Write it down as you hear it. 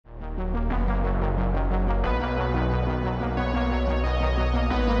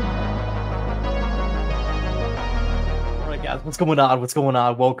Yeah, what's going on? What's going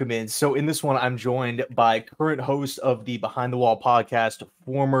on? Welcome in. So in this one, I'm joined by current host of the Behind the Wall podcast,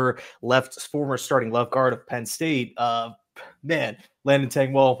 former starting left guard of Penn State. Man, Landon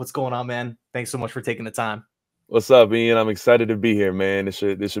Tengwall, what's going on, man? Thanks so much for taking the time. What's up, Ian? I'm excited to be here, man. This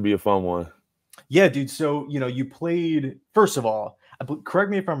should be a fun one. Yeah, dude. So, you played, first of all,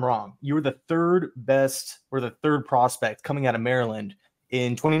 correct me if I'm wrong, you were the third best or the third prospect coming out of Maryland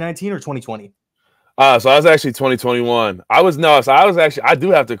in 2019 or 2020? So I was actually 2021. I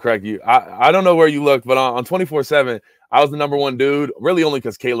do have to correct you. I don't know where you looked, but on 24/7, I was the number one dude, really only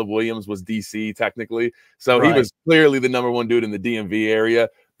because Caleb Williams was DC technically. So He was clearly the number one dude in the DMV area.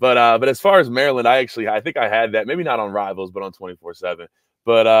 But as far as Maryland, I think I had that, maybe not on Rivals, but on 24/7.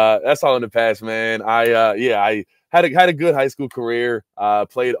 But that's all in the past, man. I had a good high school career.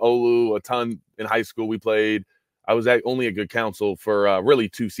 Played Olu a ton in high school. I was only a good counsel for really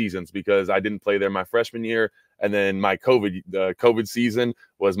 2 seasons because I didn't play there my freshman year, and then my COVID season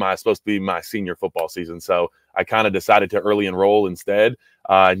was supposed to be my senior football season. So I kind of decided to early enroll instead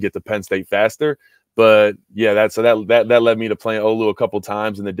and get to Penn State faster. But yeah, that led me to playing Olu a couple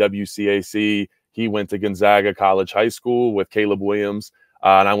times in the WCAC. He went to Gonzaga College High School with Caleb Williams,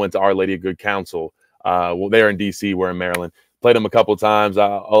 and I went to Our Lady of Good Counsel. They're in DC, we're in Maryland. Played him a couple times.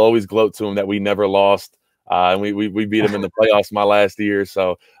 I'll always gloat to him that we never lost. And we beat him in the playoffs my last year,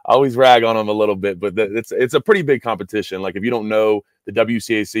 so I always rag on him a little bit. But it's a pretty big competition. Like, if you don't know, the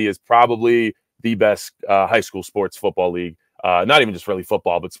WCAC is probably the best high school sports football league. Not even just really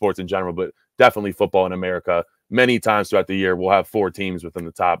football, but sports in general, but definitely football in America. Many times throughout the year, we'll have 4 teams within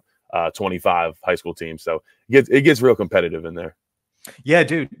the top 25 high school teams. So it gets real competitive in there. Yeah,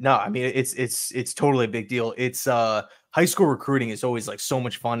 dude. No, I mean, it's totally a big deal. It's high school recruiting is always like so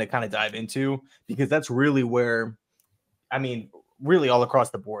much fun to kind of dive into, because that's really where, I mean, really all across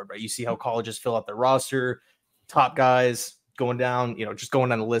the board, right? You see how colleges fill out their roster, top guys going down, just going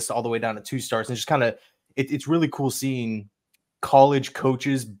down the list all the way down to 2 stars. And just kind of, it's really cool seeing college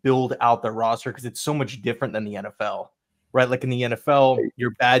coaches build out their roster, because it's so much different than the NFL, right? Like in the NFL,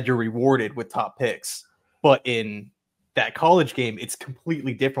 you're bad, you're rewarded with top picks. But in that college game, it's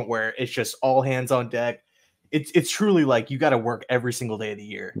completely different, where it's just all hands on deck. It's truly like you got to work every single day of the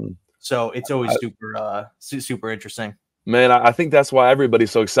year. So it's always super interesting. Man, I think that's why everybody's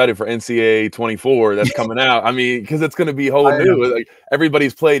so excited for NCAA 24 that's coming out. I mean, because it's going to be whole new. Like,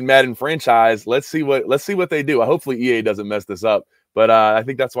 everybody's played Madden franchise. Let's see what they do. Hopefully EA doesn't mess this up. But I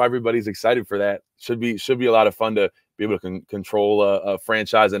think that's why everybody's excited for that. Should be a lot of fun to be able to control a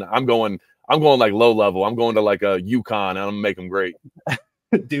franchise. And I'm going like low level. I'm going to like a UConn, and I'm gonna make them great.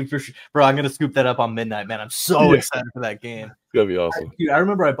 Dude, for sure. Bro, I'm gonna scoop that up on midnight, man. I'm so excited for that game. It's gonna be awesome. I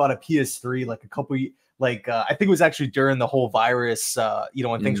remember I bought a PS3 like a couple, I think it was actually during the whole virus,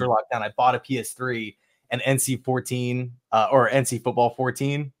 when things were locked down. I bought a PS3 and NC Football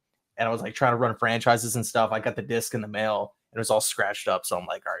 14, and I was like trying to run franchises and stuff. I got the disc in the mail, and it was all scratched up. So I'm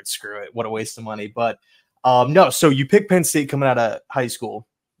like, all right, screw it. What a waste of money. But no, so you picked Penn State coming out of high school.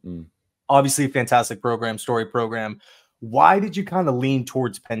 Obviously a fantastic program, story program. Why did you kind of lean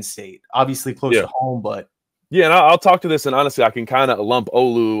towards Penn State? Obviously close to home, but yeah, and I'll talk to this, and honestly, I can kind of lump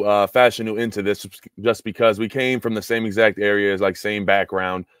Olu Fashanu into this just because we came from the same exact areas, like same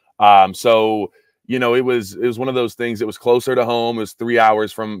background. So it was one of those things. It was closer to home. It was 3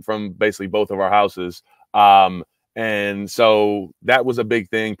 hours from basically both of our houses, and so that was a big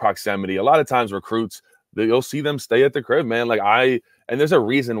thing. Proximity. A lot of times, recruits, you'll see them stay at the crib, man. And there's a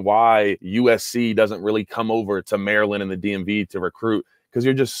reason why USC doesn't really come over to Maryland and the DMV to recruit, because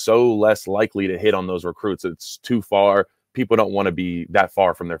you're just so less likely to hit on those recruits. It's too far. People don't want to be that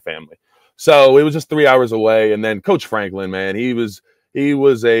far from their family. So it was just 3 hours away. And then Coach Franklin, man, he was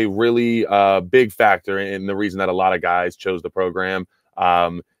a really big factor in the reason that a lot of guys chose the program.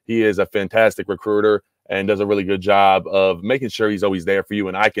 He is a fantastic recruiter and does a really good job of making sure he's always there for you.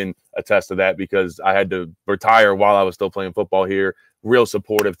 And I can attest to that because I had to retire while I was still playing football here. Real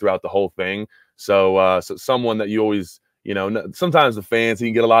supportive throughout the whole thing. So someone that you always, sometimes the fans, he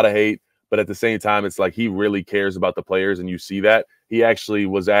can get a lot of hate, but at the same time, it's like he really cares about the players, and you see that. He actually he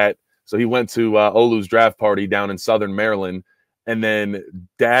went to Olu's draft party down in Southern Maryland, and then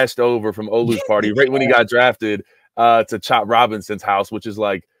dashed over from Olu's party right when he got drafted to Chop Robinson's house, which is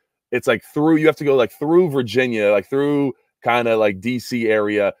like, it's like you have to go like through Virginia, like through kind of like DC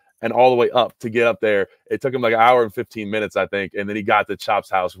area, and all the way up to get up there. It took him like an hour and 15 minutes, I think. And then he got to Chop's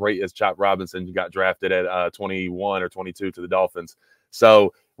house right as Chop Robinson got drafted at 21 or 22 to the Dolphins.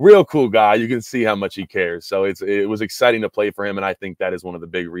 So real cool guy. You can see how much he cares. So it was exciting to play for him. And I think that is one of the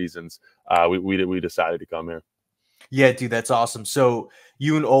big reasons we decided to come here. Yeah, dude, that's awesome. So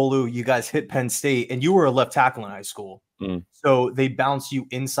you and Olu, you guys hit Penn State, and you were a left tackle in high school. Mm. So they bounced you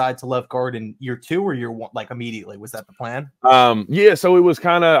inside to left guard in year 2 or year 1, like immediately. Was that the plan? Yeah, so it was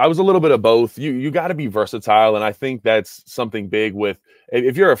kind of, I was a little bit of both. You got to be versatile, and I think that's something big with,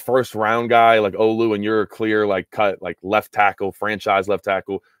 if you're a first round guy like Olu and you're a clear like cut like left tackle, franchise left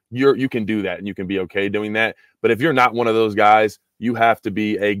tackle, you can do that and you can be okay doing that. But if you're not one of those guys, you have to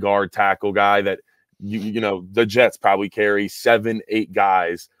be a guard tackle guy that you know, the Jets probably carry 7, 8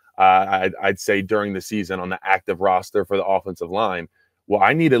 guys, I'd say, during the season on the active roster for the offensive line. Well,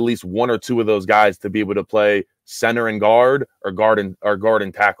 I need at least 1 or 2 of those guys to be able to play center and guard, or guard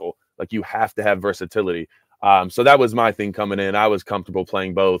and tackle. Like, you have to have versatility. So that was my thing coming in. I was comfortable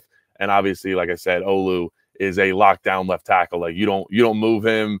playing both. And obviously, like I said, Olu is a lockdown left tackle. Like, you don't move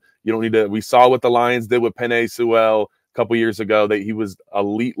him. You don't need to. We saw what the Lions did with Penei Sewell a couple years ago. That he was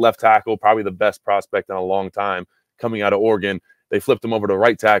elite left tackle, probably the best prospect in a long time coming out of Oregon. They flipped him over to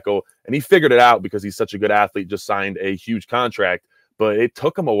right tackle, and he figured it out because he's such a good athlete, just signed a huge contract. But it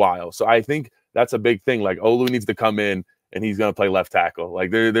took him a while. So I think that's a big thing. Like, Olu needs to come in, and he's going to play left tackle.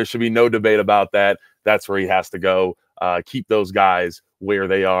 Like, there should be no debate about that. That's where he has to go. Keep those guys where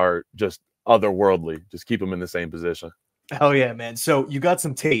they are, just otherworldly. Just keep them in the same position. Hell yeah, man. So you got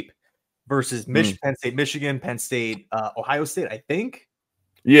some tape versus Penn State, Michigan, Penn State, Ohio State, I think.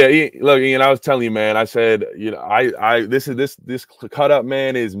 Yeah, look, Ian, I was telling you, man, I said, you know, this cut up,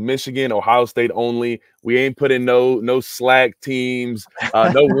 man, is Michigan, Ohio State only. We ain't putting no slack teams,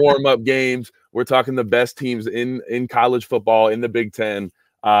 no warm-up games. We're talking the best teams in college football in the Big Ten.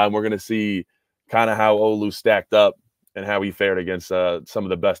 We're going to see kind of how Olu stacked up and how he fared against some of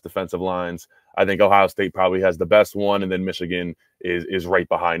the best defensive lines. I think Ohio State probably has the best one, and then Michigan is right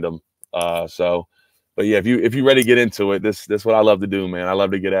behind them. But yeah, if you're ready to get into it, this is what I love to do, man. I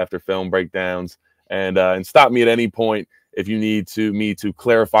love to get after film breakdowns and stop me at any point if you need me to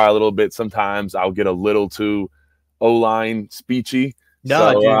clarify a little bit. Sometimes I'll get a little too O-line speechy.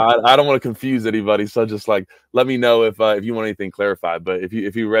 No, so I don't want to confuse anybody. So just like let me know if you want anything clarified. But if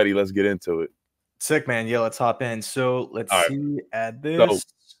you're ready, let's get into it. Sick, man. Yeah, let's hop in. So let's see. Add this. So,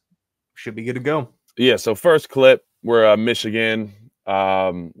 should be good to go. Yeah. So first clip, we're Michigan.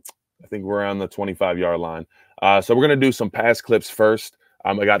 I think we're on the 25-yard line. So we're going to do some pass clips first.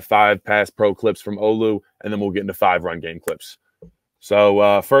 I got 5 pass pro clips from Olu, and then we'll get into 5 run game clips.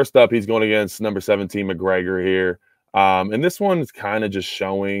 So first up, he's going against number 17, McGregor here. And this one's kind of just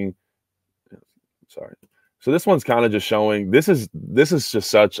showing – sorry. So this one's kind of just showing – this is just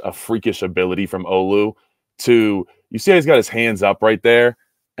such a freakish ability from Olu to – you see how he's got his hands up right there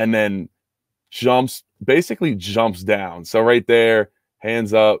and then basically jumps down. So right there,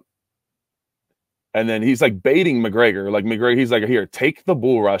 hands up. And then he's like baiting McGregor. Like McGregor, he's like, here, take the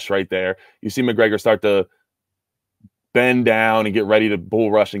bull rush right there. You see McGregor start to bend down and get ready to bull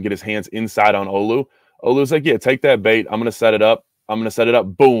rush and get his hands inside on Olu. Olu's like, yeah, take that bait. I'm going to set it up.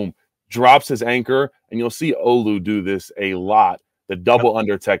 Boom. Drops his anchor. And you'll see Olu do this a lot. The double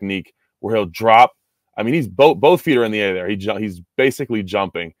under technique where he'll drop. I mean, he's both feet are in the air there. He's basically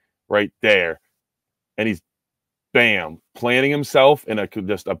jumping right there. And he's bam, planting himself in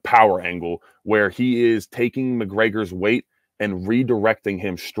just a power angle where he is taking McGregor's weight and redirecting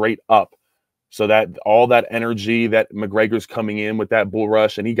him straight up so that all that energy that McGregor's coming in with that bull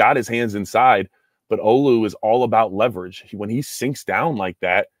rush, and he got his hands inside, but Olu is all about leverage. When he sinks down like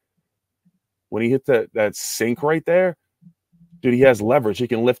that, when he hits that sink right there, dude, he has leverage. He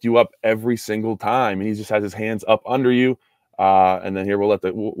can lift you up every single time, and he just has his hands up under you. And then here we'll let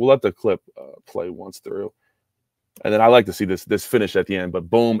the clip play once through. And then I like to see this finish at the end, but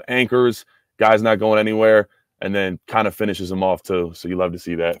boom, anchors, guy's not going anywhere, and then kind of finishes him off too. So you love to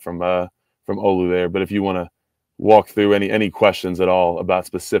see that from Olu there. But if you want to walk through any questions at all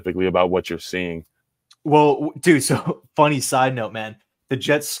specifically about what you're seeing. Well, dude, so funny side note, man. The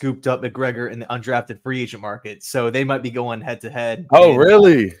Jets scooped up McGregor in the undrafted free agent market, so they might be going head to head. Oh,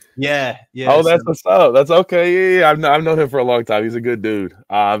 really? Yeah. Oh, that's what's up. That's okay. Yeah, I've known him for a long time. He's a good dude.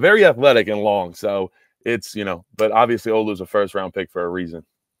 Very athletic and long. So it's, but obviously Olu's a first-round pick for a reason.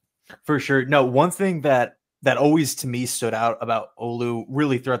 For sure. No, one thing that always to me stood out about Olu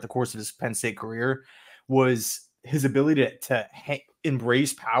really throughout the course of his Penn State career was his ability to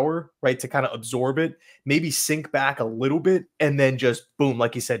embrace power, right? To kind of absorb it, maybe sink back a little bit, and then just boom,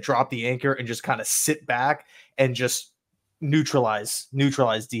 like you said, drop the anchor and just kind of sit back and just neutralize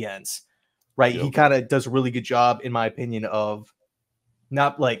DNs, right? Yep. He kind of does a really good job, in my opinion, of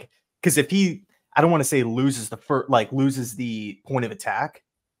not like, because if I don't want to say loses the point of attack,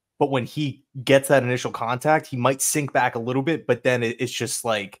 but when he gets that initial contact, he might sink back a little bit, but then it's just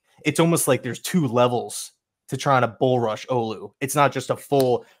like, it's almost like there's 2 levels to trying to bull rush Olu. It's not just a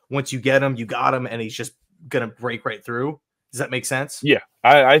full, once you get him, you got him, and he's just going to break right through. Does that make sense? Yeah,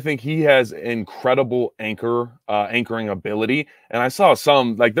 I think he has incredible anchoring ability. And I saw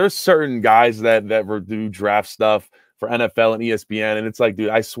some, like, there's certain guys that do draft stuff for NFL and ESPN, and it's like, dude,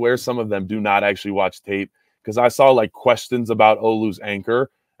 I swear some of them do not actually watch tape, because I saw like questions about Olu's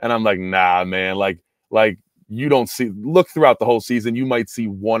anchor, and I'm like, nah, man, like you don't see, look throughout the whole season, you might see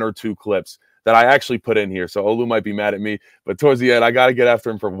 1 or 2 clips that I actually put in here. So Olu might be mad at me, but towards the end, I got to get after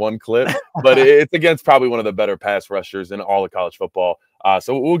him for 1 clip. But it's against probably one of the better pass rushers in all of college football.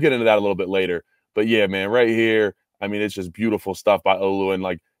 So we'll get into that a little bit later. But yeah, man, right here, I mean, it's just beautiful stuff by Olu. And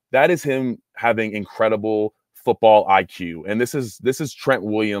like, that is him having incredible football IQ. And this is Trent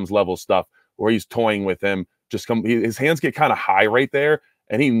Williams level stuff where he's toying with him. His hands get kind of high right there,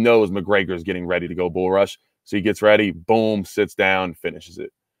 and he knows McGregor's getting ready to go bull rush. So he gets ready, boom, sits down, finishes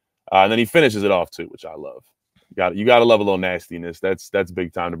it. And then he finishes it off too, which I love. You got to love a little nastiness. That's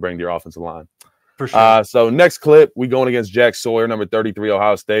big time to bring to your offensive line. For sure. So next clip, we going against Jack Sawyer, number 33,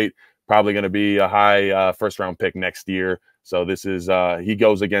 Ohio State. Probably going to be a high first-round pick next year. So this is he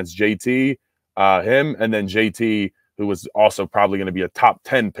goes against JT, him, and then JT, who was also probably going to be a top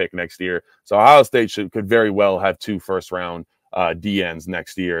 10 pick next year. So Ohio State could very well have 2 first-round DNs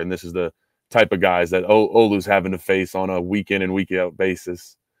next year. And this is the type of guys that Olu's having to face on a week-in and week-out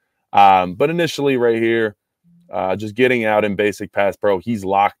basis. But initially right here, just getting out in basic pass pro, he's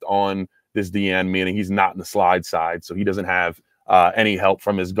locked on this DN, meaning he's not in the slide side. So he doesn't have any help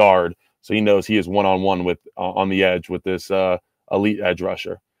from his guard. So he knows he is one-on-one with on the edge with this elite edge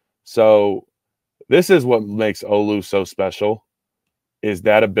rusher. So this is what makes Olu so special, is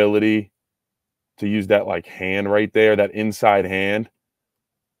that ability to use that like hand right there, that inside hand.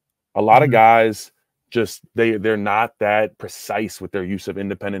 A lot of guys just they're not that precise with their use of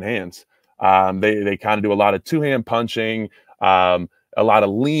independent hands. They kind of do a lot of two-hand punching, a lot of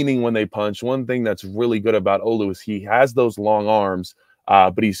leaning when they punch. One thing that's really good about Olu is he has those long arms,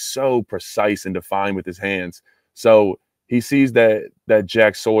 but he's so precise and defined with his hands. So he sees that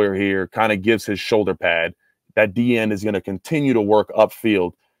Jack Sawyer here kind of gives his shoulder pad. That D end is going to continue to work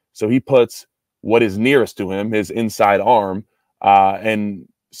upfield. So he puts what is nearest to him, his inside arm, and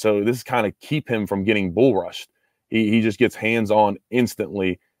so this kind of keep him from getting bull rushed. He just gets hands on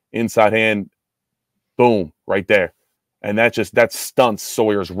instantly, inside hand, boom, right there. And that stunts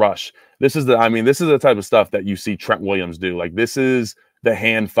Sawyer's rush. This is the type of stuff that you see Trent Williams do. Like, this is the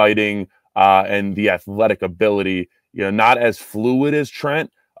hand fighting and the athletic ability. You know, not as fluid as Trent.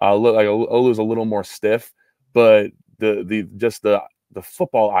 Like Olu's a little more stiff, but the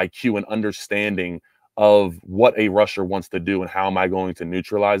football IQ and understanding of what a rusher wants to do and how am I going to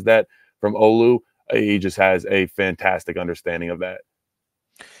neutralize that from Olu, he just has a fantastic understanding of that.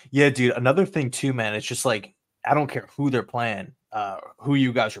 Yeah, dude. Another thing too, man, it's just like, I don't care who they're playing, who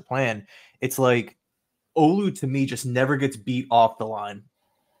you guys are playing. It's like Olu to me just never gets beat off the line.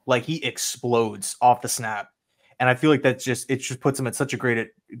 Like, he explodes off the snap. And I feel like it just puts him at such a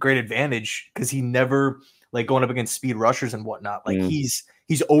great advantage, because he never, like, going up against speed rushers and whatnot. Like, he's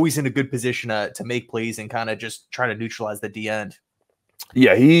always in a good position to make plays and kind of just try to neutralize the D end.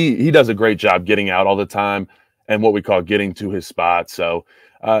 Yeah, he does a great job getting out all the time and what we call getting to his spot. So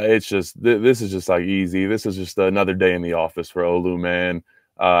it's just, this is just like easy. This is just another day in the office for Olu, man,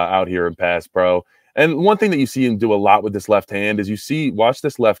 out here in pass pro. And one thing that you see him do a lot with this left hand is watch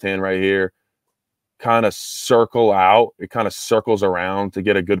this left hand right here kind of circle out. It kind of circles around to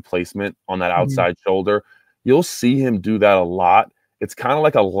get a good placement on that outside shoulder. You'll see him do that a lot. It's kind of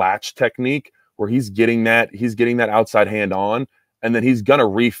like a latch technique where he's getting that outside hand on, and then he's going to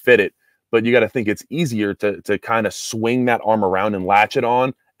refit it. But you got to think it's easier to kind of swing that arm around and latch it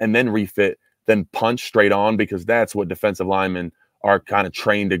on and then refit than punch straight on, because that's what defensive linemen are kind of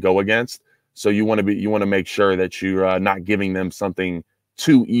trained to go against. So you want to make sure that you're not giving them something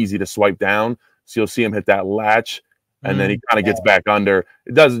too easy to swipe down. So you'll see him hit that latch, and then he kind of gets back under.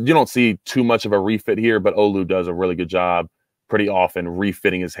 You don't see too much of a refit here, but Olu does a really good job pretty often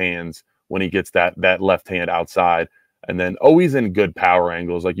refitting his hands when he gets that left hand outside. And then always in good power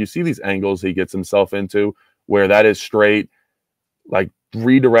angles. Like, you see these angles he gets himself into where that is straight, like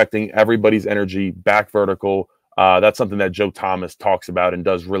redirecting everybody's energy back vertical. That's something that Joe Thomas talks about and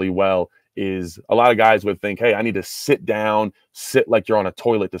does really well. Is a lot of guys would think, hey, I need to sit down, sit like you're on a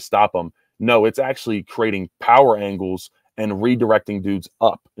toilet to stop them. No, it's actually creating power angles and redirecting dudes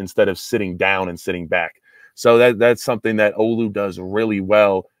up instead of sitting down and sitting back. So that's something that Olu does really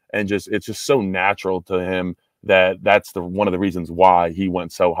well, and it's just so natural to him that's one of the reasons why he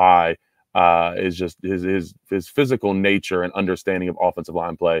went so high. Is just his physical nature and understanding of offensive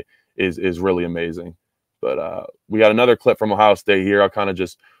line play is really amazing. But we got another clip from Ohio State here. I'll kind of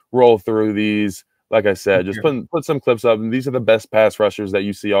just roll through these. Like I said, just put some clips up, and these are the best pass rushers that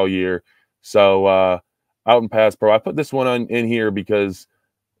you see all year. So out in pass pro, I put this one in here because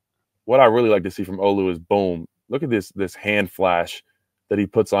what I really like to see from Olu is boom. Look at this hand flash that he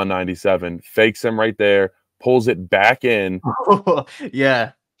puts on 97, fakes him right there, pulls it back in.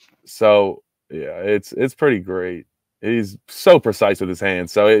 Yeah. So yeah, it's pretty great. He's so precise with his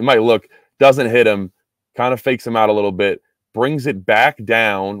hands. So it might look, doesn't hit him, kind of fakes him out a little bit, brings it back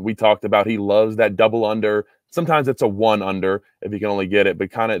down. We talked about he loves that double under. Sometimes it's a one under if he can only get it,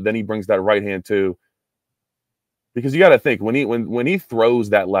 but kind of then he brings that right hand too. Because you got to think when he throws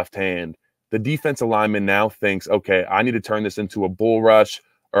that left hand, the defensive lineman now thinks, okay, I need to turn this into a bull rush,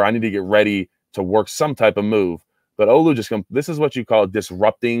 or I need to get ready to work some type of move. But Olu this is what you call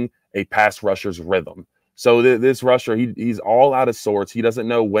disrupting a pass rusher's rhythm. So this rusher, he's all out of sorts. He doesn't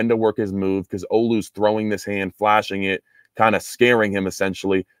know when to work his move because Olu's throwing this hand, flashing it, kind of scaring him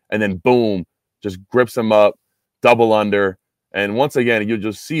essentially, and then boom, just grips him up, double under. And once again, you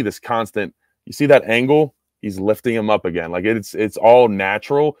just see this constant, you see that angle, he's lifting him up again. Like it's all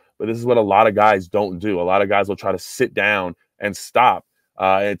natural, but this is what a lot of guys don't do. A lot of guys will try to sit down and stop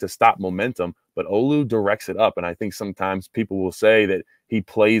and to stop momentum, but Olu directs it up. And I think sometimes people will say that he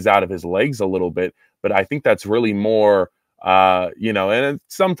plays out of his legs a little bit, but I think that's really more, and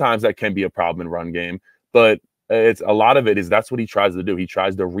sometimes that can be a problem in run game, but it's a lot of it is that's what he tries to do. He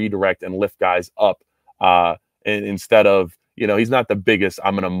tries to redirect and lift guys up and instead of, he's not the biggest,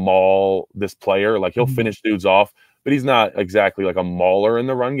 I'm going to maul this player. Like he'll finish dudes off, but he's not exactly like a mauler in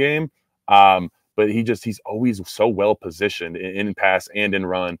the run game. But he's always so well positioned in pass and in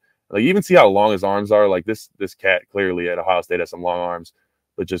run. Like you even see how long his arms are. Like this cat clearly at Ohio State has some long arms,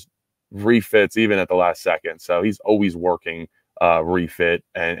 but just refits even at the last second. So he's always working refit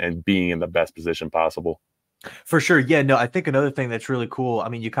and being in the best position possible. For sure. Yeah, no, I think another thing that's really cool, I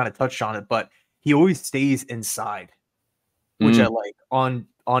mean, you kind of touched on it, but he always stays inside, which I like on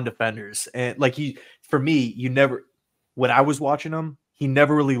defenders. And like for me, when I was watching him, he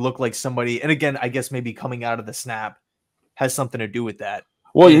never really looked like somebody. And again, I guess maybe coming out of the snap has something to do with that.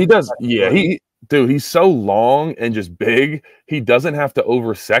 Well, he does. Yeah, he's so long and just big. He doesn't have to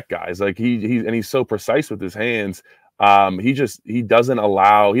overset guys. Like he's so precise with his hands. He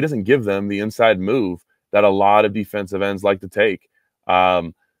doesn't give them the inside move that a lot of defensive ends like to take.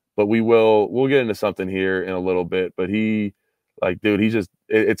 But we'll get into something here in a little bit. But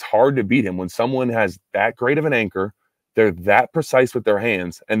it's hard to beat him when someone has that great of an anchor, they're that precise with their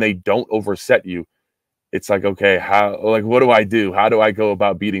hands, and they don't overset you. It's like, okay, what do I do? How do I go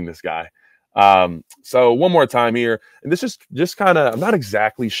about beating this guy? So one more time here, and this is just kind of, I'm not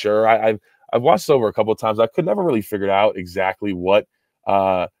exactly sure. I've watched over a couple of times. I could never really figure out exactly what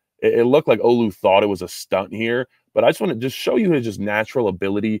it looked like Olu thought it was a stunt here, but I just want to just show you his just natural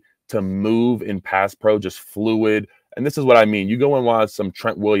ability to move in pass pro, just fluid. And this is what I mean. You go and watch some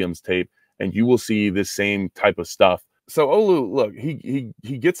Trent Williams tape, and you will see this same type of stuff. So Olu, look, he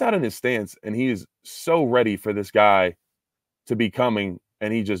gets out in his stance, and he is so ready for this guy to be coming,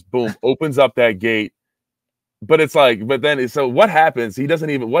 and he just boom opens up that gate. But so what happens?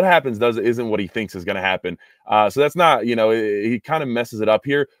 What happens isn't what he thinks is going to happen. So that's not, he kind of messes it up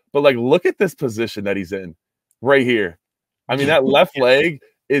here. But like, look at this position that he's in right here. I mean, that left leg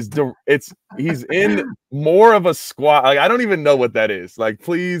he's in more of a squat. Like, I don't even know what that is. Like,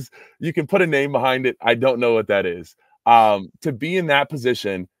 please, you can put a name behind it. I don't know what that is. To be in that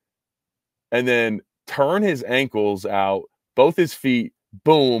position and then turn his ankles out, both his feet,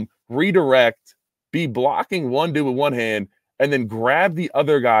 boom, redirect, be blocking one dude with one hand, and then grab the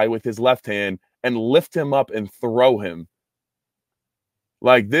other guy with his left hand and lift him up and throw him.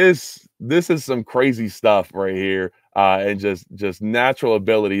 Like this is some crazy stuff right here. And just natural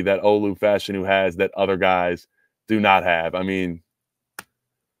ability that Olu Fashanu has that other guys do not have. I mean,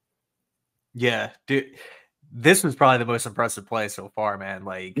 yeah, dude, this was probably the most impressive play so far, man.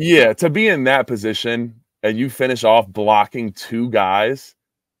 Like, yeah, to be in that position and you finish off blocking two guys.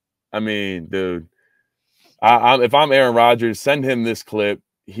 I mean, dude, if I'm Aaron Rodgers, send him this clip.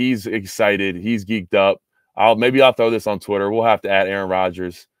 He's excited. He's geeked up. I'll throw this on Twitter. We'll have to add Aaron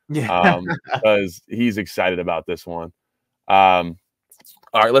Rodgers because he's excited about this one. All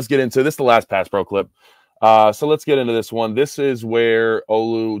right, let's get into this. The last pass pro clip. So let's get into this one. This is where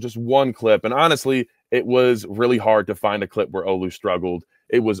Olu, just one clip. And honestly, it was really hard to find a clip where Olu struggled.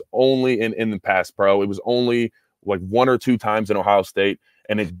 It was only in the pass pro. It was only like one or two times in Ohio State,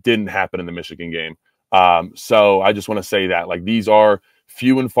 and it didn't happen in the Michigan game. So I just want to say that, like, these are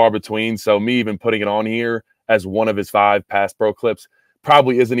few and far between. So me even putting it on here as one of his 5 pass pro clips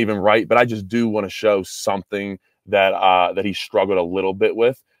probably isn't even right, but I just do want to show something that that he struggled a little bit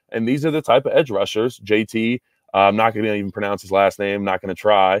with. And these are the type of edge rushers. JT, I'm not going to even pronounce his last name. Not going to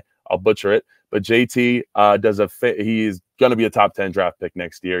try. I'll butcher it. But JT he's going to be a top 10 draft pick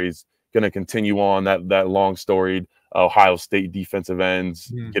next year. He's going to continue on that long storied Ohio State defensive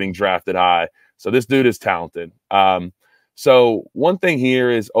ends getting drafted high. So this dude is talented. So one thing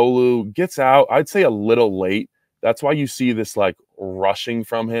here is Olu gets out, I'd say a little late. That's why you see this like rushing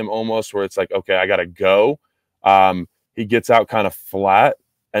from him almost, where it's like, okay, I got to go. He gets out kind of flat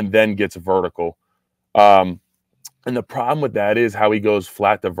and then gets vertical. And the problem with that is how he goes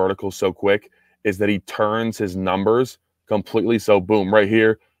flat to vertical so quick is that he turns his numbers completely. So boom, right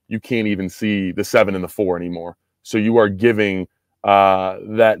here, you can't even see the 7 and the 4 anymore. So you are giving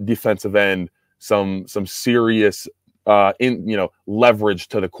that defensive end some serious leverage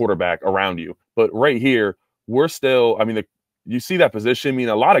to the quarterback around you. But right here, we're still, I mean, you see that position. I mean,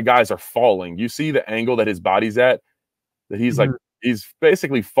 a lot of guys are falling. You see the angle that his body's at, that he's like, he's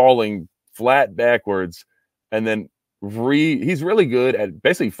basically falling flat backwards, and then he's really good at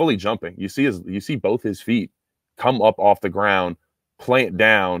basically fully jumping. You see both his feet come up off the ground, plant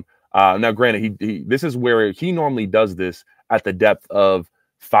down. Now, granted, this is where he normally does this at the depth of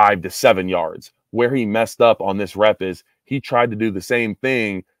 5 to 7 yards. Where he messed up on this rep is he tried to do the same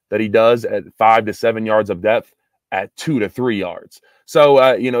thing that he does at 5 to 7 yards of depth at 2 to 3 yards. So,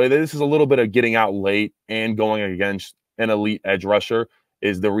 this is a little bit of getting out late and going against an elite edge rusher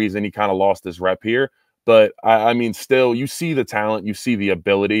is the reason he kind of lost his rep here. But I mean, still, you see the talent, you see the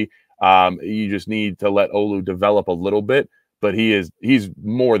ability. You just need to let Olu develop a little bit. But he's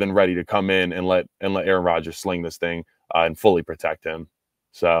more than ready to come in and let Aaron Rodgers sling this thing and fully protect him.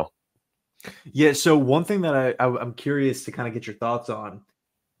 So, yeah. So one thing that I'm curious to kind of get your thoughts on.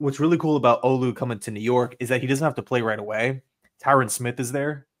 What's really cool about Olu coming to New York is that he doesn't have to play right away. Tyron Smith is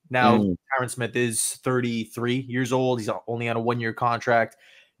there now. Tyron Smith is 33 years old. He's only on a 1-year contract.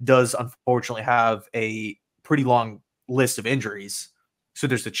 Does unfortunately have a pretty long list of injuries. So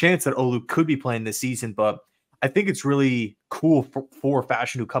there's a chance that Olu could be playing this season, but I think it's really cool for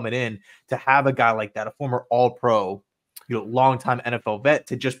Fashanu coming in to have a guy like that, a former All-Pro, longtime NFL vet,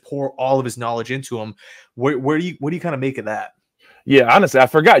 to just pour all of his knowledge into him. What do you kind of make of that? Yeah, honestly, I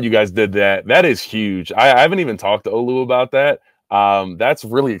forgot you guys did that. That is huge. I haven't even talked to Olu about that. That's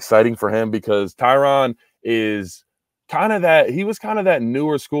really exciting for him because Tyron is kind of that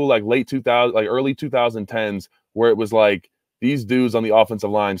newer school, like late 2000, like early 2010s, where it was like these dudes on the offensive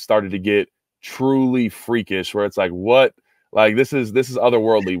line started to get truly freakish, where it's like, what? Like this is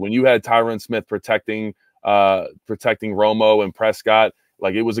otherworldly. When you had Tyron Smith protecting Romo and Prescott,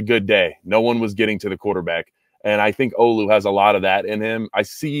 like it was a good day. No one was getting to the quarterback. And I think Olu has a lot of that in him. I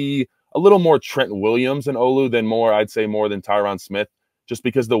see a little more Trent Williams in Olu than I'd say more than Tyron Smith, just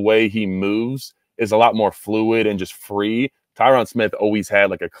because the way he moves is a lot more fluid and just free. Tyron Smith always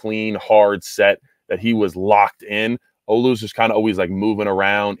had like a clean, hard set that he was locked in. Olu's just kind of always like moving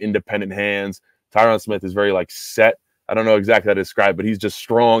around, independent hands. Tyron Smith is very like set. I don't know exactly how to describe, but he's just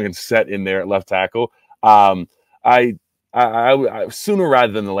strong and set in there at left tackle. I sooner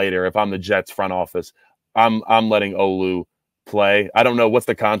rather than later, if I'm the Jets front office, I'm letting Olu play. I don't know what's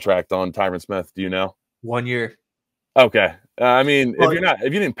the contract on Tyron Smith. Do you know? 1 year. Okay. I mean, if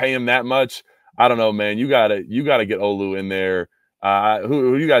you didn't pay him that much, I don't know, man. You gotta get Olu in there.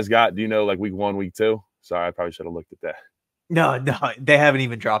 Who you guys got? Do you know, like week 1, week 2? Sorry, I probably should have looked at that. No, they haven't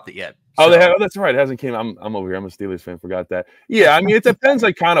even dropped it yet. So. Oh, they have. Oh, that's right. It hasn't came. I'm over here. I'm a Steelers fan. Forgot that. Yeah, I mean, it depends,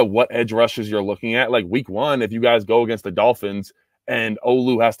 like kind of what edge rushers you're looking at. Like week 1, if you guys go against the Dolphins and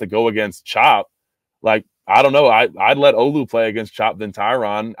Olu has to go against Chop, like I don't know. I'd let Olu play against Chop than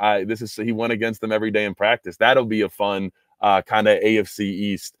Tyron. He went against them every day in practice. That'll be a fun kind of AFC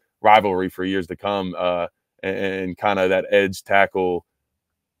East rivalry for years to come, and kind of that edge tackle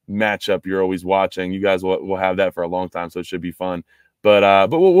matchup you're always watching. You guys will have that for a long time, so it should be fun. But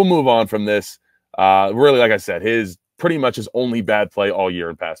we'll move on from this. Really, like I said, pretty much his only bad play all year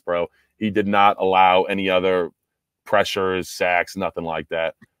in pass pro. He did not allow any other pressures, sacks, nothing like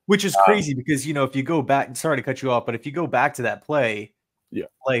that. Which is crazy because, if you go back, sorry to cut you off, but if you go back to that play, yeah,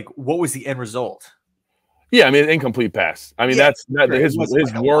 like what was the end result? Yeah, I mean, incomplete pass. I mean, that's his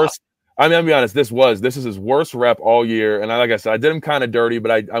worst. I mean, I'll be honest, this is his worst rep all year. And like I said, I did him kind of dirty,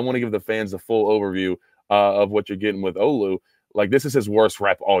 but I want to give the fans the full overview of what you're getting with Olu. Like, this is his worst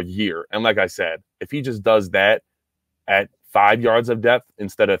rep all year. And like I said, if he just does that at 5 yards of depth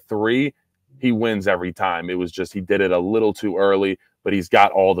instead of 3, he wins every time. It was just he did it a little too early, but he's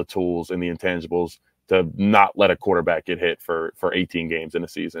got all the tools and the intangibles to not let a quarterback get hit for 18 games in a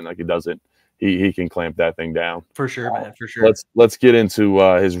season. Like, he he can clamp that thing down. For sure, man. For sure. Let's get into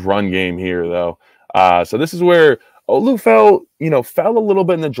his run game here, though. So this is where Olu fell a little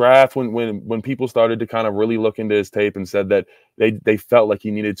bit in the draft when people started to kind of really look into his tape and said that they felt like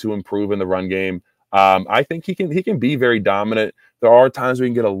he needed to improve in the run game. I think he can be very dominant. There are times we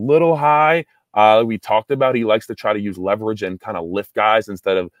can get a little high. We talked about he likes to try to use leverage and kind of lift guys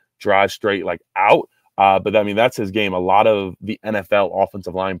instead of drive straight like out. But I mean, that's his game. A lot of the NFL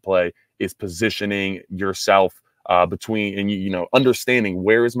offensive line play is positioning yourself between and understanding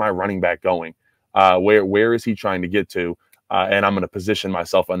where is my running back going, where is he trying to get to, and I'm going to position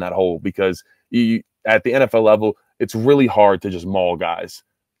myself on that hole because at the NFL level, it's really hard to just maul guys,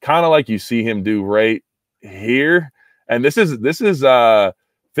 kind of like you see him do right here. And this is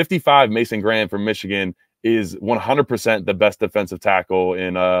 55 Mason Graham from Michigan is 100% the best defensive tackle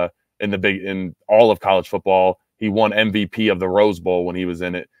in all of college football. He won MVP of the Rose Bowl when he was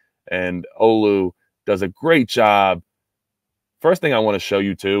in it. And Olu does a great job. First thing I want to show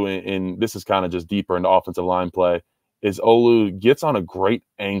you too, and this is kind of just deeper into offensive line play, is Olu gets on a great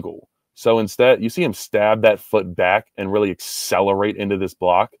angle. So instead, you see him stab that foot back and really accelerate into this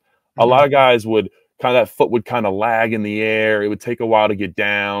block. A lot of guys that foot would kind of lag in the air. It would take a while to get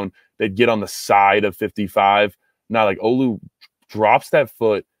down. They'd get on the side of 55. Now, like Olu drops that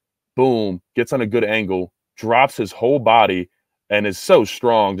foot, boom, gets on a good angle, drops his whole body, and is so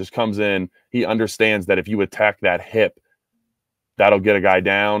strong, just comes in. He understands that if you attack that hip, that'll get a guy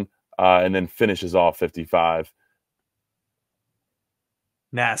down, and then finishes off 55.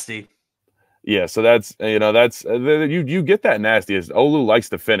 Nasty. Yeah, so you get that nasty as Olu likes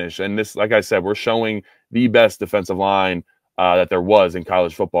to finish. And this, like I said, we're showing the best defensive line that there was in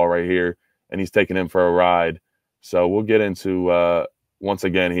college football right here, and he's taking him for a ride. So we'll get into once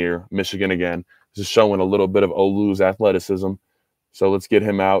again here, Michigan again. This is showing a little bit of Olu's athleticism. So let's get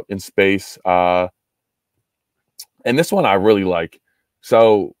him out in space. And this one I really like.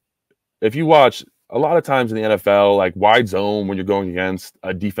 So if you watch a lot of times in the NFL, like wide zone when you're going against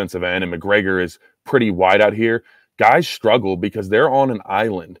a defensive end, and McGregor is pretty wide out here, guys struggle because they're on an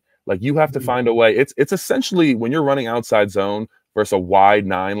island. Like you have to find a way. It's essentially when you're running outside zone versus a wide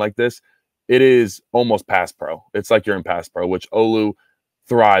 9 like this, it is almost pass pro. It's like you're in pass pro, which Olu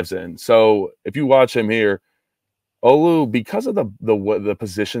thrives in. So if you watch him here, Olu, because of the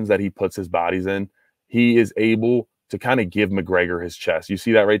positions that he puts his bodies in, he is able to kind of give McGregor his chest. You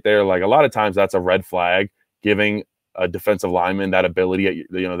see that right there? Like a lot of times that's a red flag, giving a defensive lineman that ability,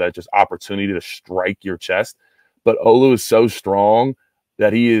 that just opportunity to strike your chest. But Olu is so strong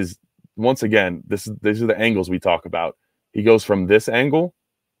that he is, once again, these are the angles we talk about. He goes from this angle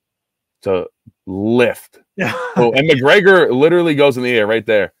to lift. Yeah. And McGregor literally goes in the air right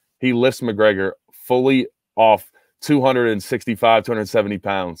there. He lifts McGregor fully off 265, 270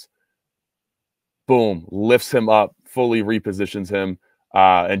 pounds. Boom, lifts him up, fully repositions him,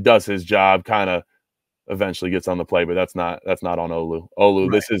 and does his job. Kind of eventually gets on the play, but that's not on Olu. Olu,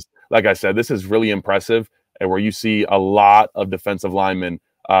 right. This is, like I said, this is really impressive, and where you see a lot of defensive linemen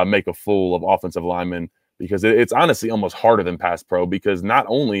make a fool of offensive linemen, because it's honestly almost harder than pass pro, because not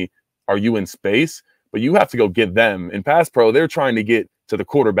only are you in space, but you have to go get them. In pass pro, they're trying to get to the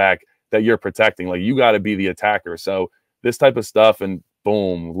quarterback that you're protecting. Like you got to be the attacker. So this type of stuff, and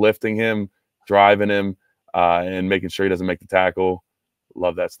boom, lifting him, driving him, and making sure he doesn't make the tackle.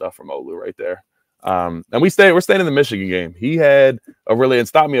 Love that stuff from Olu right there. And we're staying in the Michigan game. He had a really, and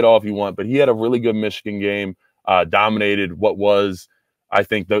stop me at all if you want, but he had a really good Michigan game, dominated what was, I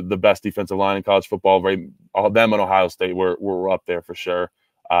think, the best defensive line in college football. Right, all them and Ohio State were up there for sure.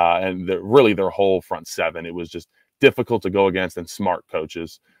 And really their whole front seven, it was just difficult to go against, and smart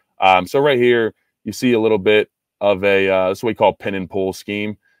coaches. So right here, you see a little bit of that's what we call pin and pull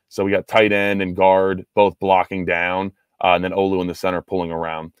scheme. So we got tight end and guard both blocking down, and then Olu in the center pulling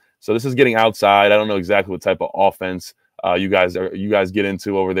around. So this is getting outside. I don't know exactly what type of offense you guys get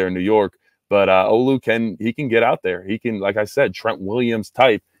into over there in New York, but Olu can get out there. He can, like I said, Trent Williams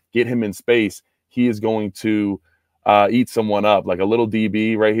type, get him in space. He is going to eat someone up, like a little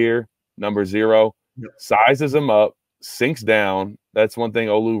DB right here, number 0, sizes him up, sinks down. That's one thing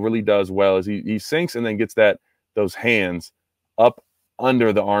Olu really does well, is he sinks and then gets those hands up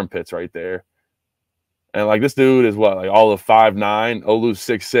under the armpits right there. And like this dude is what, like all of 5'9", Olu's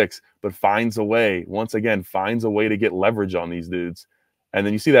 6'6", but finds a way, once again, finds a way to get leverage on these dudes. And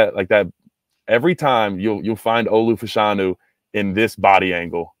then you see that, like that, every time you'll find Olu Fashanu in this body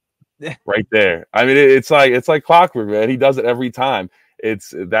angle right there. I mean, it's like clockwork, man. He does it every time.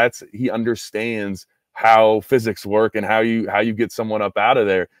 He understands how physics work and how you get someone up out of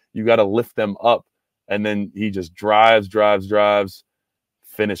there. You got to lift them up, and then he just drives,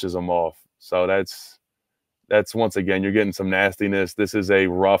 finishes them off. So that's once again, you're getting some nastiness. This is a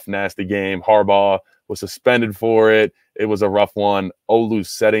rough, nasty game. Harbaugh was suspended for it. It was a rough one. Olu's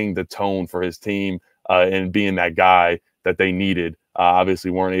setting the tone for his team and being that guy that they needed.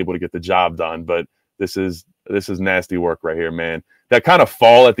 Obviously, weren't able to get the job done, but this is nasty work right here, man. That kind of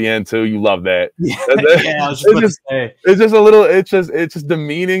fall at the end too. You love that. Yeah, yeah. I was just about to say. It's just a little. It's just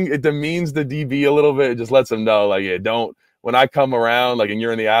demeaning. It demeans the DB a little bit. It just lets them know, like, yeah, don't. When I come around, like, and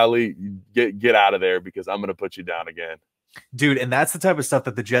you're in the alley, get out of there because I'm gonna put you down again, dude. And that's the type of stuff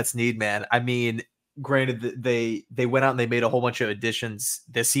that the Jets need, man. I mean, granted, they went out and they made a whole bunch of additions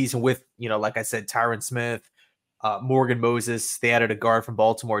this season with, like I said, Tyron Smith, Morgan Moses. They added a guard from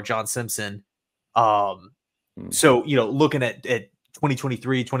Baltimore, John Simpson. So, looking at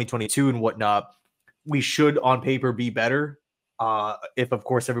 2023, 2022 and whatnot, we should on paper be better if, of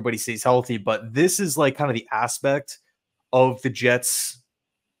course, everybody stays healthy. But this is like kind of the aspect of the Jets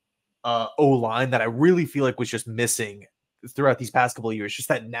O-line that I really feel like was just missing throughout these past couple of years. Just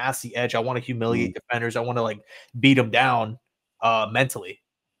that nasty edge. I want to humiliate defenders. I want to like beat them down mentally.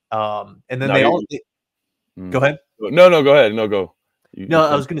 And then go ahead. No, go ahead. No, go.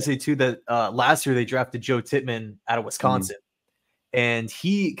 I was going to say too that last year they drafted Joe Tittman out of Wisconsin, and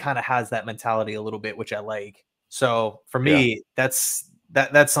he kind of has that mentality a little bit, which I like. So for me, that's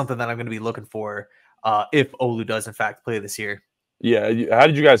something that I'm going to be looking for if Olu does in fact play this year. Yeah, how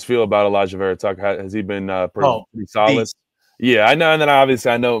did you guys feel about Elijah Vera Tucker? Has he been pretty solid? Beast. Yeah, I know, and then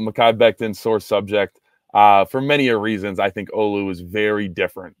obviously I know Mekhi Becton, sore subject. For many reasons, I think Olu is very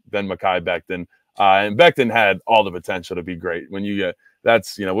different than Mekhi Becton. And Becton had all the potential to be great. When you get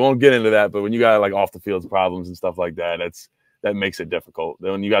we won't get into that, but when you got like off the field problems and stuff like that, that makes it difficult.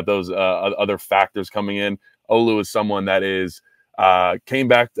 When you got those other factors coming in, Olu is someone that came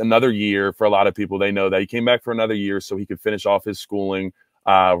back another year. For a lot of people, they know that he came back for another year so he could finish off his schooling.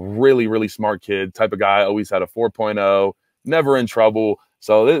 Really, really smart kid, type of guy. Always had a 4.0, never in trouble.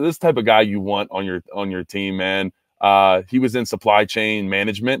 So this type of guy you want on your team, man. He was in supply chain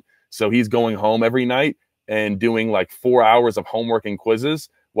management. So he's going home every night and doing like 4 hours of homework and quizzes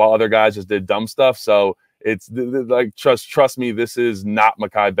while other guys just did dumb stuff. So it's like, trust me, this is not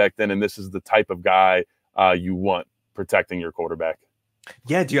Mekhi Becton, and this is the type of guy you want protecting your quarterback.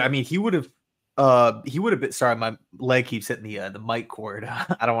 Yeah, dude. I mean, he would have been, sorry, my leg keeps hitting the mic cord.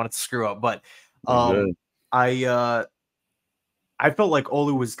 I don't want it to screw up, but I felt like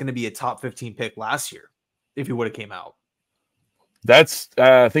Olu was going to be a top 15 pick last year if he would have came out.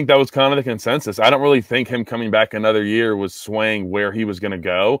 I think that was kind of the consensus. I don't really think him coming back another year was swaying where he was going to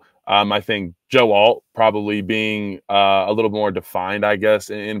go. I think Joe Alt probably being a little more defined, I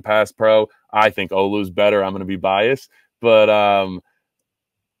guess, in pass pro. I think Olu's better. I'm going to be biased, but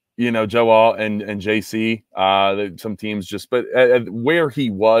Joe Alt and JC, some teams but where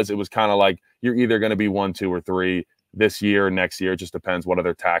he was, it was kind of like you're either going to be 1, 2, or 3 this year or next year. It just depends what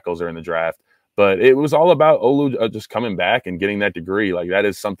other tackles are in the draft. But it was all about Olu just coming back and getting that degree. Like, that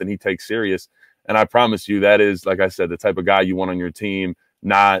is something he takes serious. And I promise you, that is, like I said, the type of guy you want on your team,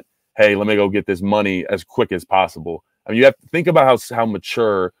 not, hey, let me go get this money as quick as possible. I mean, you have to think about how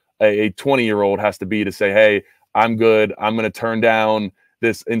mature a 20-year-old has to be to say, hey, I'm good. I'm going to turn down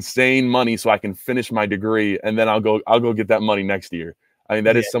this insane money so I can finish my degree, and then I'll go get that money next year. I mean,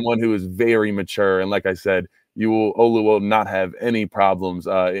 that is someone who is very mature. And like I said, Olu will not have any problems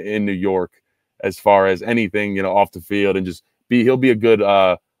in New York as far as anything, off the field, and he'll be a good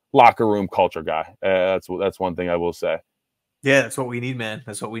locker room culture guy. That's one thing I will say. Yeah, that's what we need, man.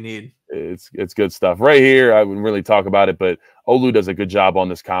 That's what we need. It's good stuff right here. I wouldn't really talk about it, but Olu does a good job on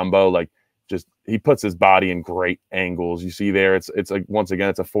this combo. Like, he puts his body in great angles. You see there, it's like, once again,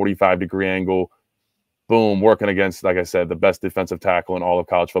 it's a 45-degree angle. Boom, working against, like I said, the best defensive tackle in all of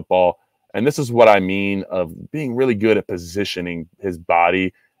college football. And this is what I mean of being really good at positioning his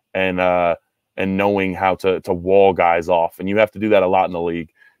body and knowing how to wall guys off. And you have to do that a lot in the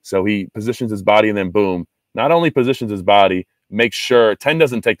league. So he positions his body, and then boom, not only positions his body, makes sure 10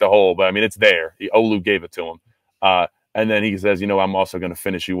 doesn't take the hole, but I mean, it's there. Olu gave it to him. And then he says, I'm also going to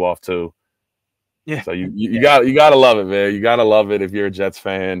finish you off too. Yeah. So you got to love it, man. You got to love it if you're a Jets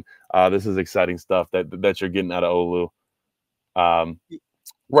fan. This is exciting stuff that you're getting out of Olu.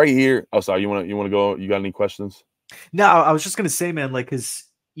 Right here. Oh, sorry. You want to go? You got any questions? No, I was just going to say, man, like, because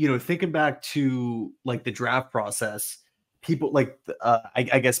thinking back to like the draft process, people like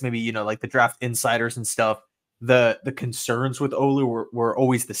I guess maybe like the draft insiders and stuff, the concerns with Olu were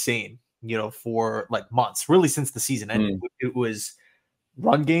always the same, for like months, really, since the season ended. It was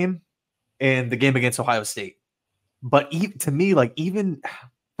run game and the game against Ohio State. But to me, like, even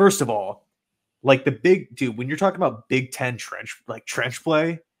first of all, like the big dude, when you're talking about Big Ten trench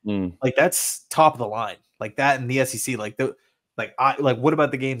play, Mm. Like that's top of the line. Like that in the SEC. What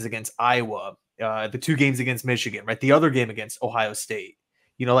about the games against Iowa? The 2 games against Michigan, right? The other game against Ohio State.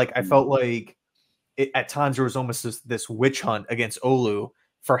 Like I felt like at times there was almost this witch hunt against Olu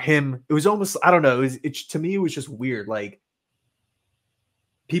for him. It was almost, I don't know. To me, it was just weird. Like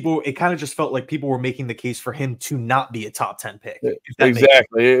it kind of just felt like people were making the case for him to not be a top 10 pick.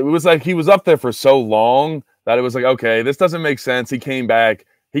 Exactly. It was like he was up there for so long that it was like, okay, this doesn't make sense. He came back.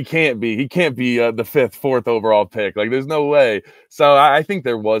 He can't be the 5th, 4th overall pick. Like, there's no way. So I think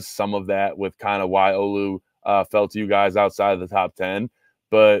there was some of that with kind of why Olu fell to you guys outside of the top 10.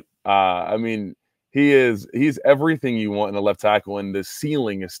 But I mean, he's everything you want in a left tackle, and the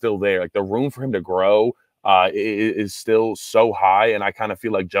ceiling is still there. Like, the room for him to grow is still so high. And I kind of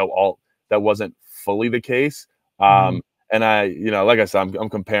feel like Joe Alt, that wasn't fully the case. And like I said, I'm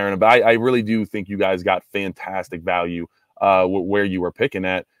comparing them, but I really do think you guys got fantastic value where you were picking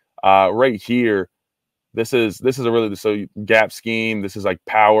at. Right here, this is a really gap scheme. This is like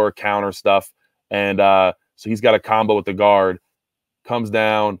power counter stuff, and so he's got a combo with the guard, comes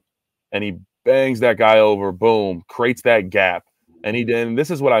down, and he bangs that guy over. Boom, creates that gap, and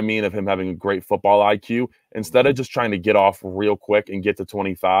this is what I mean of him having a great football IQ. Instead of just trying to get off real quick and get to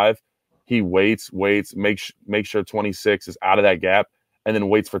 25. He waits, make sure 26 is out of that gap, and then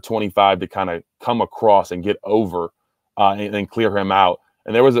waits for 25 to kind of come across and get over and clear him out.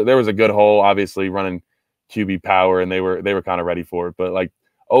 And there was a good hole, obviously, running QB power, and they were kind of ready for it. But like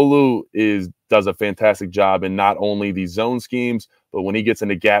Olu does a fantastic job in not only these zone schemes, but when he gets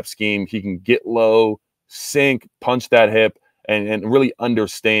into gap scheme, he can get low, sink, punch that hip, and really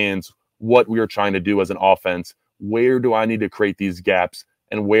understands what we are trying to do as an offense. Where do I need to create these gaps?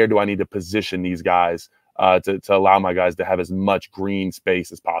 And where do I need to position these guys to allow my guys to have as much green space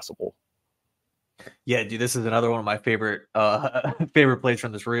as possible? Yeah, dude, this is another one of my favorite plays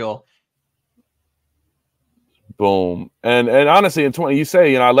from this reel. Boom. And honestly, in 20, you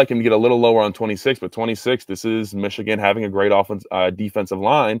say, I'd like him to get a little lower on 26, but 26, this is Michigan having a great defensive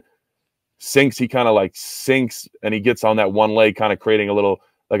line. He kind of like sinks, and he gets on that one leg, kind of creating a little,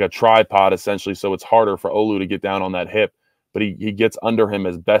 like a tripod, essentially. So it's harder for Olu to get down on that hip. But he gets under him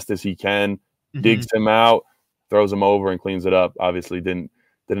as best as he can, digs him out, throws him over, and cleans it up. Obviously, didn't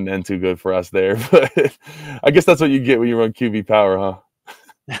end too good for us there. But I guess that's what you get when you run QB power,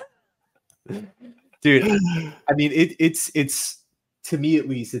 huh? Dude, I mean, it's to me at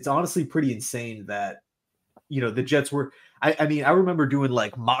least, it's honestly pretty insane that the Jets were. I mean, I remember doing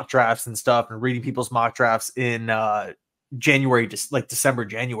like mock drafts and stuff and reading people's mock drafts in January, just like December,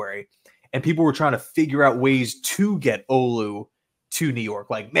 January. And people were trying to figure out ways to get Olu to New York.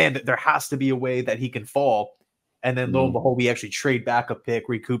 Like, man, there has to be a way that he can fall. And then lo and behold, we actually trade back a pick,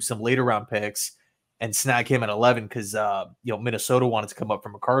 recoup some later round picks, and snag him at 11 because Minnesota wanted to come up for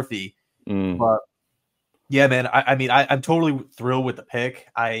McCarthy. But yeah, man, I'm totally thrilled with the pick.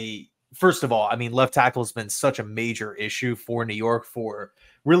 First of all, I mean, left tackle has been such a major issue for New York for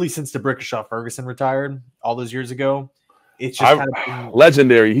really since DeBrickashaw Ferguson retired all those years ago. It's just kind of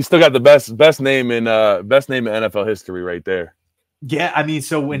legendary. He's still got the best name in NFL history right there. Yeah, I mean,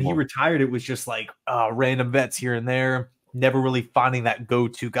 so when he retired, it was just like random vets here and there, never really finding that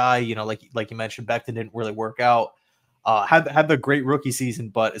go-to guy. Like you mentioned, Becton didn't really work out. Had the great rookie season,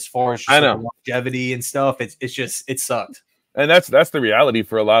 but as far as just longevity and stuff, it sucked. And that's the reality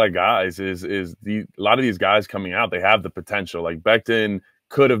for a lot of guys. A lot of these guys coming out, they have the potential. Like Becton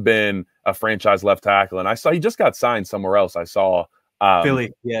could have been a franchise left tackle, and I saw he just got signed somewhere else. I saw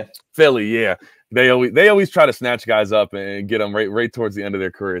Philly, yeah. They always try to snatch guys up and get them right towards the end of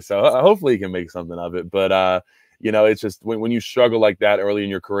their career. So hopefully he can make something of it. But it's just when you struggle like that early in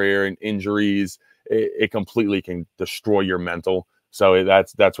your career and injuries, it completely can destroy your mental. So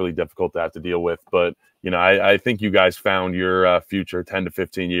that's really difficult to have to deal with. But I think you guys found your future 10 to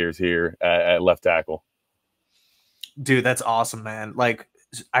 15 years here at left tackle. Dude, that's awesome, man. Like,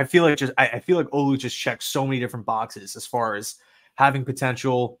 I feel like Olu just checks so many different boxes as far as having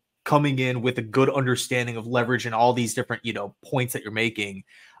potential, coming in with a good understanding of leverage and all these different, points that you're making,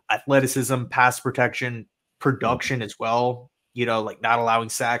 athleticism, pass protection, production as well, like not allowing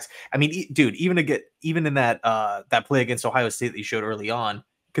sacks. I mean, dude, even in that play against Ohio State that you showed early on,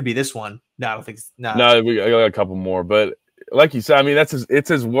 could be this one. No, I don't think it's not. No, I got a couple more, but like you said, I mean, it's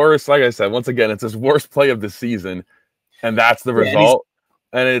his worst. Like I said, once again, it's his worst play of the season, and that's the result.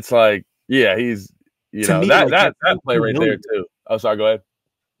 And it's like, yeah, he's that play right there too. Oh, sorry, go ahead.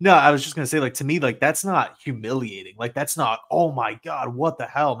 No, I was just gonna say, like, to me, like, that's not humiliating. Like, that's not, oh my God, what the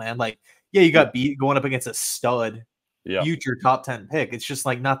hell, man? Like, yeah, you got beat going up against a stud, future top 10 pick. It's just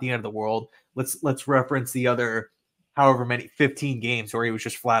like not the end of the world. Let's reference the other however many 15 games where he was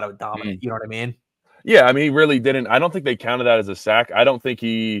just flat out dominant. Mm. You know what I mean? Yeah, I mean, he really didn't. I don't think they counted that as a sack. I don't think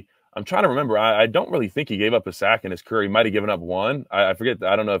he. I'm trying to remember. I don't really think he gave up a sack in his career. He might have given up one. I forget.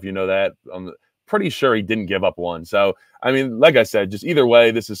 I don't know if you know that. I'm pretty sure he didn't give up one. So, I mean, like I said, just either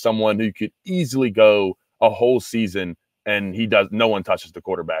way, this is someone who could easily go a whole season and he does. No one touches the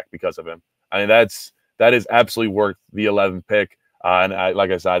quarterback because of him. I mean, that is absolutely worth the 11th pick. And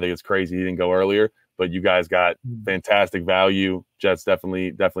like I said, I think it's crazy he didn't go earlier. But you guys got fantastic value. Jets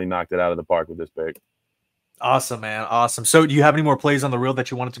definitely knocked it out of the park with this pick. Awesome, man. Awesome. So do you have any more plays on the reel that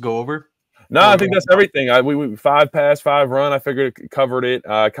you wanted to go over? No, I think that's everything. We 5 pass, 5 run. I figured it covered it.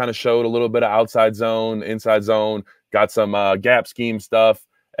 Kind of showed a little bit of outside zone, inside zone, got some gap scheme stuff,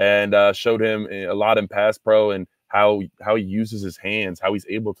 and showed him a lot in pass pro and how he uses his hands, how he's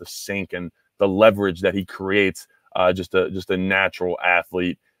able to sink, and the leverage that he creates. Just a natural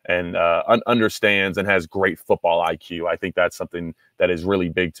athlete and understands and has great football IQ. I think that's something that is really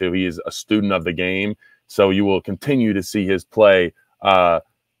big too. He is a student of the game. So you will continue to see his play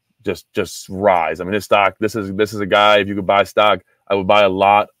just rise. I mean, his stock. This is a guy. If you could buy stock, I would buy a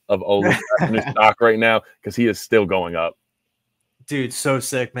lot of Olu Fashanu stock right now because he is still going up. Dude, so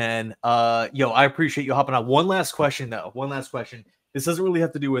sick, man. Yo, I appreciate you hopping on. One last question though. One last question. This doesn't really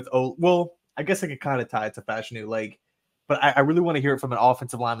have to do with well, I guess I could kind of tie it to Fashanu, but I really want to hear it from an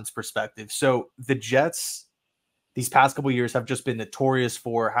offensive lineman's perspective. So the Jets, these past couple of years, have just been notorious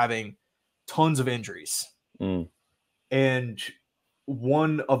for having tons of injuries. And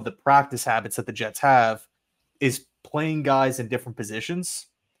one of the practice habits that the Jets have is playing guys in different positions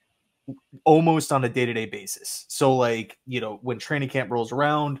almost on a day-to-day basis. So when training camp rolls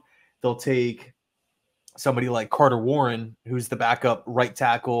around, they'll take somebody like Carter Warren, who's the backup right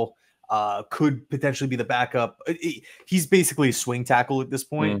tackle, could potentially be the backup. He's basically a swing tackle at this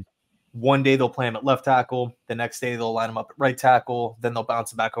point. One day they'll play him at left tackle. The next day they'll line him up at right tackle. Then they'll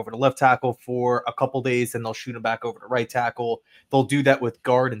bounce him back over to left tackle for a couple days. Then they'll shoot him back over to right tackle. They'll do that with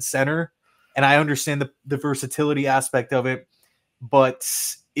guard and center. And I understand the versatility aspect of it. But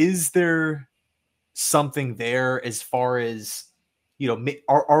is there something there as far as,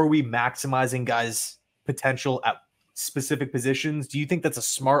 are we maximizing guys' potential at specific positions? Do you think that's a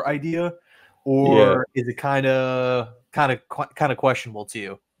smart idea? Or is it kind of questionable to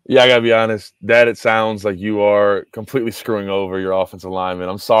you? Yeah, I gotta be honest. That it sounds like you are completely screwing over your offensive lineman.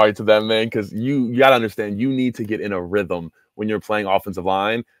 I'm sorry to them, man, because you gotta understand you need to get in a rhythm when you're playing offensive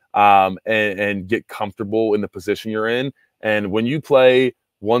line, and get comfortable in the position you're in. And when you play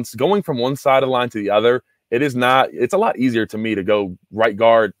going from one side of the line to the other, it's a lot easier to me to go right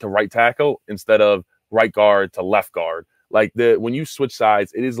guard to right tackle instead of right guard to left guard. When you switch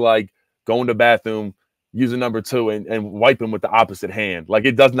sides, it is like going to the bathroom, using number 2 and wiping with the opposite hand.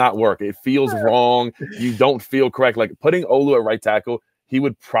 It does not work. It feels wrong. You don't feel correct. Putting Olu at right tackle, he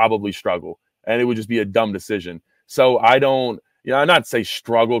would probably struggle and it would just be a dumb decision. So I don't, I'm not say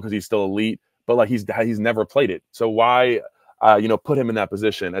struggle because he's still elite, but he's never played it. So why, put him in that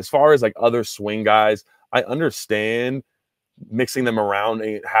position? As far as other swing guys, I understand mixing them around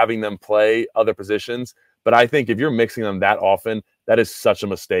and having them play other positions. But I think if you're mixing them that often, that is such a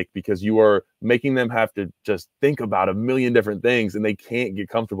mistake because you are making them have to just think about a million different things and they can't get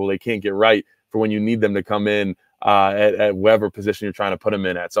comfortable. They can't get right for when you need them to come in at whatever position you're trying to put them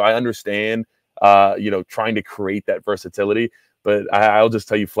in at. So I understand, trying to create that versatility, but I'll just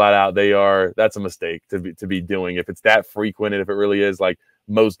tell you flat out, that's a mistake to be doing. If it's that frequent and if it really is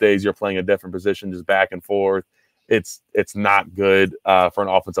most days you're playing a different position, just back and forth, it's not good for an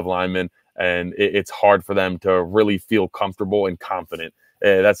offensive lineman. And it's hard for them to really feel comfortable and confident.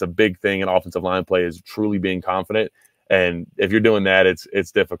 That's a big thing in offensive line play is truly being confident. And if you're doing that,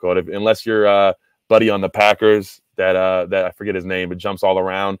 it's difficult. Unless you're buddy on the Packers that I forget his name, but jumps all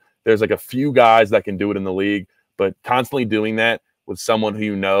around. There's a few guys that can do it in the league, but constantly doing that with someone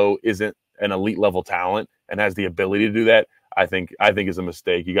who isn't an elite level talent and has the ability to do that, I think is a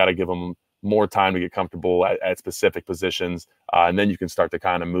mistake. You got to give them more time to get comfortable at specific positions, and then you can start to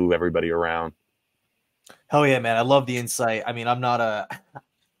kind of move everybody around. Hell yeah, man! I love the insight. I mean, I'm not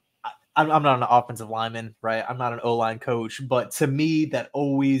an offensive lineman, right? I'm not an O-line coach, but to me, that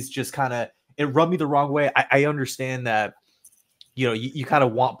always just it rubbed me the wrong way. I understand that, you kind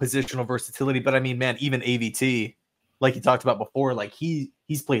of want positional versatility, but I mean, man, even AVT, like you talked about before,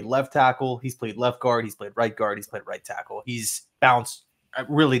 he's played left tackle, he's played left guard, he's played right guard, he's played right tackle, he's bounced.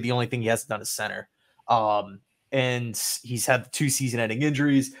 Really, the only thing he hasn't done is center. And he's had 2 season-ending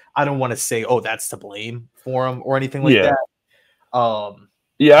injuries. I don't want to say, oh, that's to blame for him or anything like that.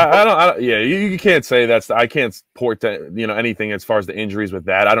 Yeah, yeah, you can't say I can't support anything as far as the injuries with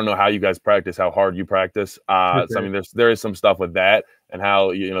that. I don't know how you guys practice, how hard you practice. So I mean, there is some stuff with that and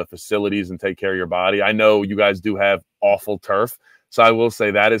how facilities and take care of your body. I know you guys do have awful turf, so I will say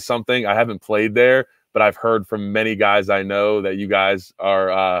that is something. I haven't played there, but I've heard from many guys I know that you guys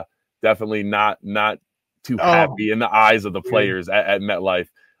are definitely not too happy in the eyes of the players at MetLife.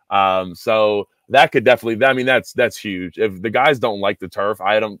 So that could definitely, I mean, that's huge. If the guys don't like the turf,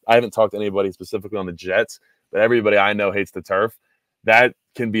 I haven't talked to anybody specifically on the Jets, but everybody I know hates the turf. That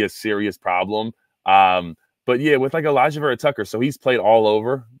can be a serious problem. But yeah, with like Elijah Vera Tucker, so he's played all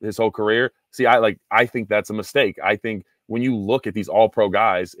over his whole career. See, I think that's a mistake. I think when you look at these all-pro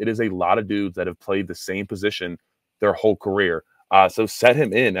guys, it is a lot of dudes that have played the same position their whole career. So set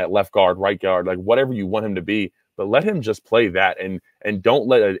him in at left guard, right guard, like whatever you want him to be, but let him just play that and don't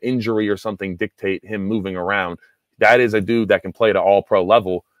let an injury or something dictate him moving around. That is a dude that can play at an all-pro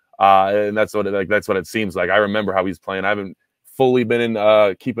level, and that's what it seems like. I remember how he's playing. I haven't fully been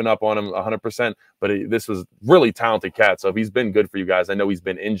in keeping up on him 100%, but this was really talented cat. So if he's been good for you guys, I know he's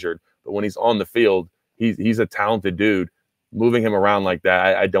been injured, but when he's on the field, he's a talented dude. Moving him around like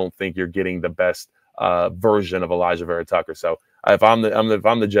that, I don't think you're getting the best version of Elijah Vera Tucker. So if I'm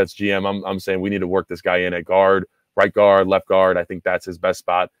the Jets GM, I'm saying we need to work this guy in at guard, right guard, left guard. I think that's his best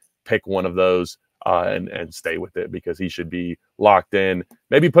spot. Pick one of those and stay with it because he should be locked in.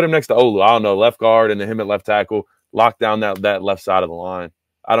 Maybe put him next to Olu. I don't know, left guard and then him at left tackle. Lock down that left side of the line.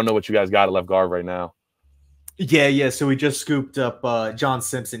 I don't know what you guys got at left guard right now. Yeah. So we just scooped up John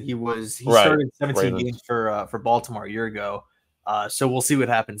Simpson. He started 17 games for Baltimore a year ago. So we'll see what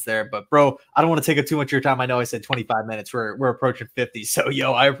happens there. But bro, I don't want to take up too much of your time. I know I said 25 minutes. We're approaching 50. So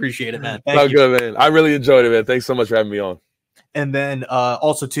I appreciate it, man. Thank you. Good, man. I really enjoyed it, man. Thanks so much for having me on. And then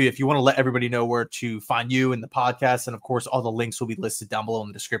also too, if you want to let everybody know where to find you and the podcast, and of course all the links will be listed down below in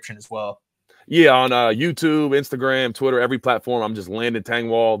the description as well. Yeah, on YouTube, Instagram, Twitter, every platform. I'm just Landon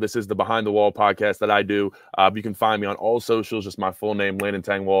Tengwall. This is the Behind the Wall podcast that I do. You can find me on all socials, just my full name, Landon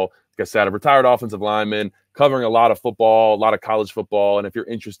Tengwall. Like I said, a retired offensive lineman, covering a lot of football, a lot of college football. And if you're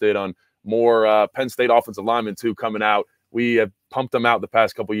interested on more Penn State offensive linemen too coming out, we have pumped them out the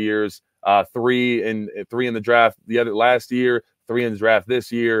past couple years. 3 in the draft last year, 3 in the draft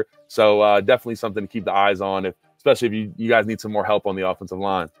this year. So definitely something to keep the eyes on, especially if you guys need some more help on the offensive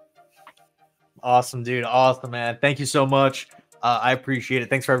line. Awesome, dude. Awesome, man. Thank you so much. I appreciate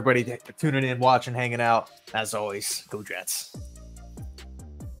it. Thanks for everybody tuning in, watching, hanging out. As always, go Jets.